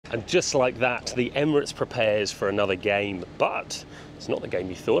And just like that, the Emirates prepares for another game, but it's not the game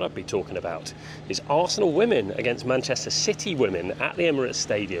you thought I'd be talking about. It's Arsenal women against Manchester City women at the Emirates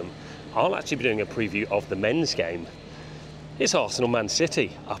Stadium. I'll actually be doing a preview of the men's game. It's Arsenal Man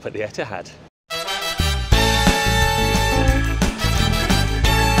City up at the Etihad.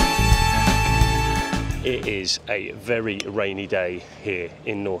 It is a very rainy day here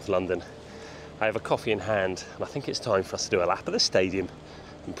in North London. I have a coffee in hand and I think it's time for us to do a lap of the stadium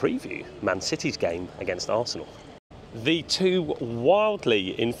and preview Man City's game against Arsenal. The two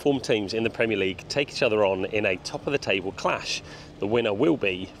wildly informed teams in the Premier League take each other on in a top-of-the-table clash. The winner will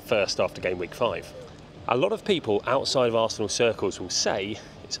be first after game week 5. A lot of people outside of Arsenal circles will say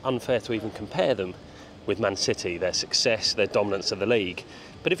it's unfair to even compare them with Man City, their success, their dominance of the league.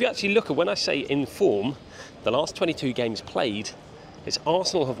 But if you actually look at when I say in form, the last 22 games played, it's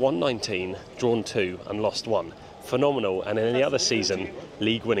Arsenal have won 19, drawn 2 and lost 1. Phenomenal, and in any other season,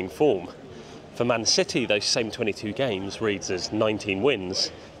 league-winning form. For Man City, those same 22 games reads as 19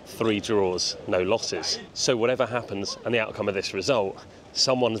 wins, 3 draws, no losses. So whatever happens and the outcome of this result,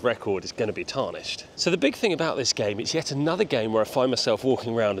 someone's record is going to be tarnished. So the big thing about this game, it's yet another game where I find myself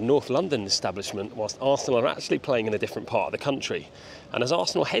walking around a North London establishment whilst Arsenal are actually playing in a different part of the country. And as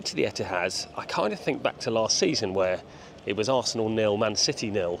Arsenal head to the Etihad, I kind of think back to last season where it was Arsenal 0, Man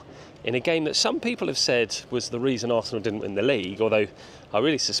City 0, in a game that some people have said was the reason Arsenal didn't win the league, although I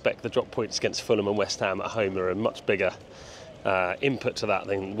really suspect the drop points against Fulham and West Ham at home are a much bigger input to that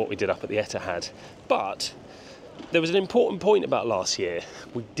than what we did up at the Etihad. But there was an important point about last year.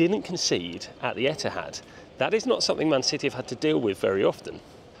 We didn't concede at the Etihad. That is not something Man City have had to deal with very often.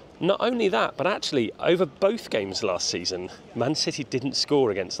 Not only that, but actually over both games last season, Man City didn't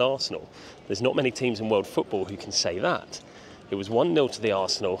score against Arsenal. There's not many teams in world football who can say that. It was 1-0 to the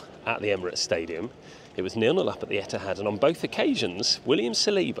Arsenal at the Emirates Stadium. It was 0-0 up at the Etihad, and on both occasions, William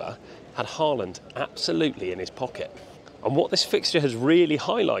Saliba had Haaland absolutely in his pocket. And what this fixture has really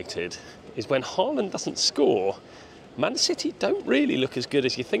highlighted is when Haaland doesn't score, Man City don't really look as good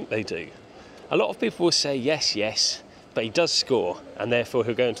as you think they do. A lot of people will say yes, but he does score, and therefore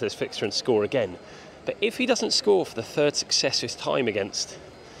he'll go into this fixture and score again. But if he doesn't score for the third successive time against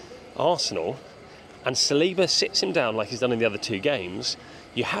Arsenal, and Saliba sits him down like he's done in the other 2 games,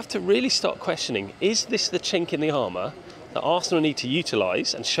 you have to really start questioning, is this the chink in the armour that Arsenal need to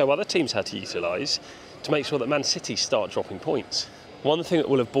utilise and show other teams how to utilise to make sure that Man City start dropping points? One thing that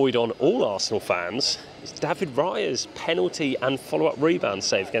will have buoyed on all Arsenal fans is David Raya's penalty and follow-up rebound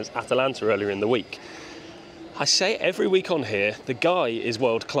save against Atalanta earlier in the week. I say it every week on here, the guy is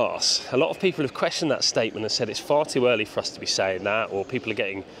world class. A lot of people have questioned that statement and said it's far too early for us to be saying that, or people are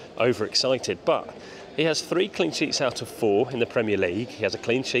getting overexcited, but he has 3 clean sheets out of 4 in the Premier League. He has a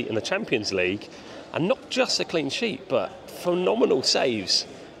clean sheet in the Champions League, and not just a clean sheet, but phenomenal saves,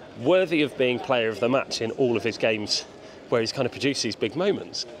 worthy of being player of the match in all of his games where he's kind of produced these big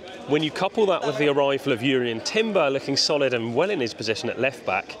moments. When you couple that with the arrival of Jurrien Timber looking solid and well in his position at left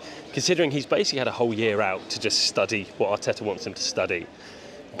back, considering he's basically had a whole year out to just study what Arteta wants him to study,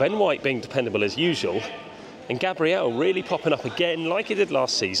 Ben White being dependable as usual, and Gabriel really popping up again like he did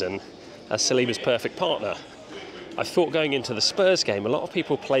last season as Saliba's perfect partner. I thought going into the Spurs game, a lot of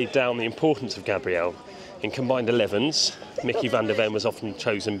people played down the importance of Gabriel. In combined 11s, Mickey van der Ven was often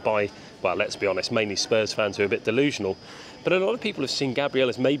chosen by, well, let's be honest, mainly Spurs fans who are a bit delusional. But a lot of people have seen Gabriel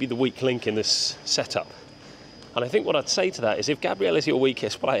as maybe the weak link in this setup. And I think what I'd say to that is if Gabriel is your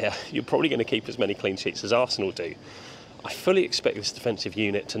weakest player, you're probably going to keep as many clean sheets as Arsenal do. I fully expect this defensive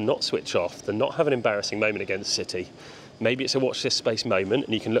unit to not switch off, to not have an embarrassing moment against City. Maybe it's a watch this space moment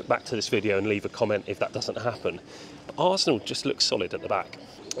and you can look back to this video and leave a comment if that doesn't happen. But Arsenal just looks solid at the back.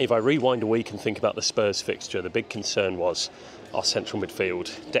 If I rewind a week and think about the Spurs fixture, the big concern was our central midfield.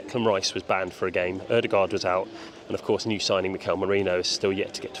 Declan Rice was banned for a game, Ødegaard was out, and of course new signing Mikel Merino is still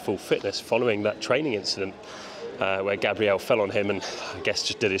yet to get to full fitness following that training incident where Gabriel fell on him and I guess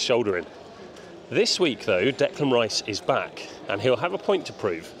just did his shoulder in. This week though, Declan Rice is back and he'll have a point to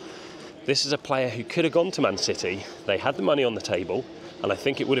prove. This is a player who could have gone to Man City. They had the money on the table and I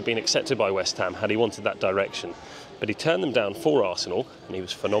think it would have been accepted by West Ham had he wanted that direction. But he turned them down for Arsenal and he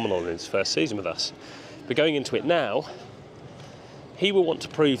was phenomenal in his first season with us. But going into it now, he will want to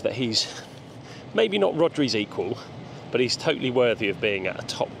prove that he's maybe not Rodri's equal, but he's totally worthy of being at a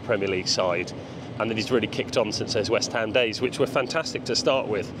top Premier League side and that he's really kicked on since those West Ham days, which were fantastic to start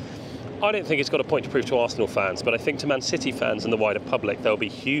with. I don't think he's got a point to prove to Arsenal fans, but I think to Man City fans and the wider public, there'll be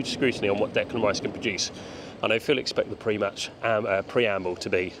huge scrutiny on what Declan Rice can produce. And I fully expect the pre-match preamble to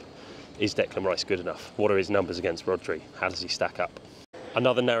be, is Declan Rice good enough? What are his numbers against Rodri? How does he stack up?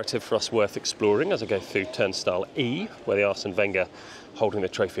 Another narrative for us worth exploring as I go through turnstile E, where the Arsene Wenger holding the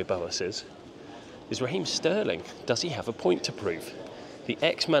trophy above us is Raheem Sterling. Does he have a point to prove? The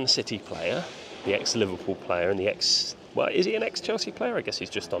ex-Man City player, the ex-Liverpool player, and the is he an ex-Chelsea player? I guess he's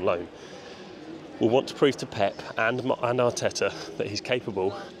just on loan. Will want to prove to Pep and Arteta that he's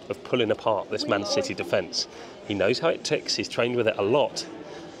capable of pulling apart this Man City defence. He knows how it ticks, he's trained with it a lot,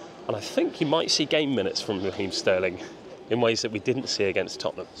 and I think you might see game minutes from Raheem Sterling in ways that we didn't see against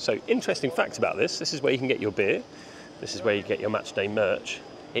Tottenham. So, interesting fact about this is where you can get your beer, this is where you get your matchday merch.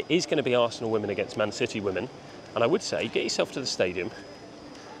 It is going to be Arsenal women against Man City women, and I would say get yourself to the stadium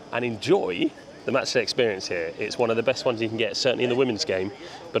and enjoy the matchday experience here. It's one of the best ones you can get, certainly in the women's game,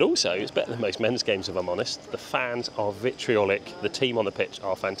 but also it's better than most men's games, if I'm honest. The fans are vitriolic, the team on the pitch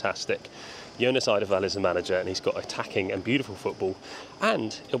are fantastic. Jonas Eidevall is the manager, and he's got attacking and beautiful football,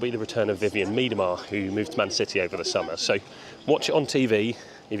 and it'll be the return of Vivian Miedema, who moved to Man City over the summer. So watch it on TV.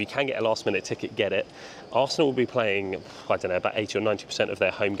 If you can get a last minute ticket, get it. Arsenal will be playing, I don't know, about 80 or 90% of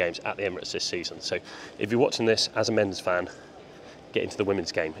their home games at the Emirates this season. So if you're watching this as a men's fan, get into the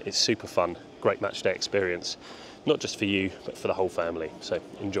women's game. It's super fun, great match day experience, not just for you, but for the whole family. So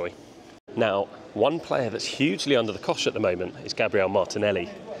enjoy. Now, one player that's hugely under the cosh at the moment is Gabriel Martinelli.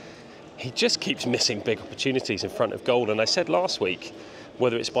 He just keeps missing big opportunities in front of goal. And I said last week,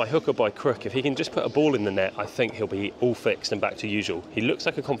 whether it's by hook or by crook, if he can just put a ball in the net, I think he'll be all fixed and back to usual. He looks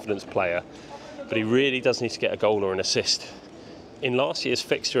like a confidence player, but he really does need to get a goal or an assist. In last year's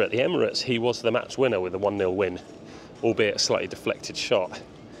fixture at the Emirates, he was the match winner with a 1-0 win, albeit a slightly deflected shot.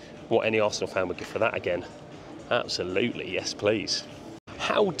 What any Arsenal fan would give for that again? Absolutely, yes please.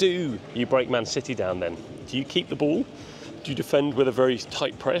 How do you break Man City down then? Do you keep the ball? Do you defend with a very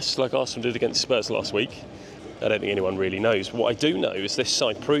tight press like Arsenal did against Spurs last week? I don't think anyone really knows. What I do know is this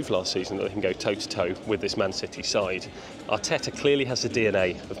side proved last season that they can go toe-to-toe with this Man City side. Arteta clearly has the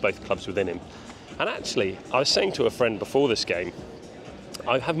DNA of both clubs within him. And actually, I was saying to a friend before this game,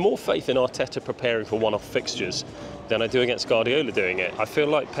 I have more faith in Arteta preparing for one-off fixtures than I do against Guardiola doing it. I feel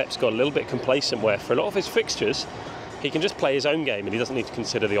like Pep's got a little bit complacent where for a lot of his fixtures, he can just play his own game and he doesn't need to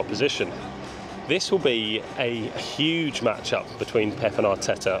consider the opposition. This will be a huge match-up between Pep and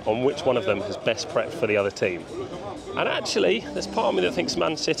Arteta on which one of them has best prepped for the other team. And actually, there's part of me that thinks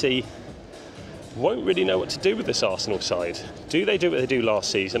Man City won't really know what to do with this Arsenal side. Do they do what they do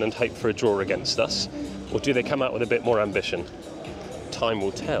last season and hope for a draw against us? Or do they come out with a bit more ambition? Time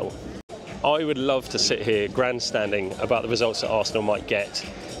will tell. I would love to sit here grandstanding about the results that Arsenal might get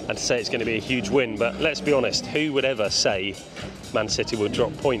and say it's going to be a huge win, but let's be honest, who would ever say Man City will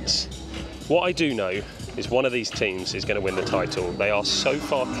drop points? What I do know is one of these teams is going to win the title. They are so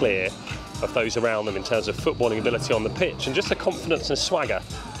far clear of those around them in terms of footballing ability on the pitch and just the confidence and swagger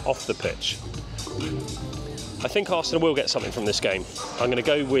off the pitch. I think Arsenal will get something from this game. I'm going to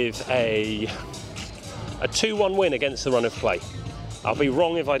go with a 2-1 win against the run of play. I'll be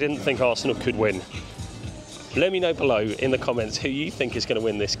wrong if I didn't think Arsenal could win. Let me know below in the comments who you think is going to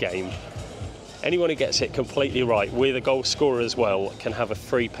win this game. Anyone who gets it completely right, with a goal scorer as well, can have a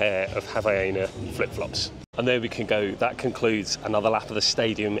free pair of Havaiana flip-flops. And there we can go. That concludes another lap of the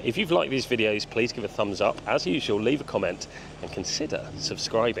stadium. If you've liked these videos, please give a thumbs up. As usual, leave a comment and consider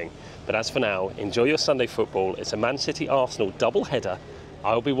subscribing. But as for now, enjoy your Sunday football. It's a Man City Arsenal double header.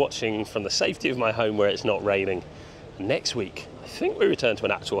 I'll be watching from the safety of my home where it's not raining. Next week, I think we return to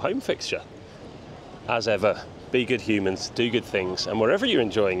an actual home fixture. As ever, be good humans, do good things, and wherever you're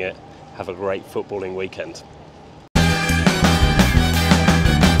enjoying it, have a great footballing weekend.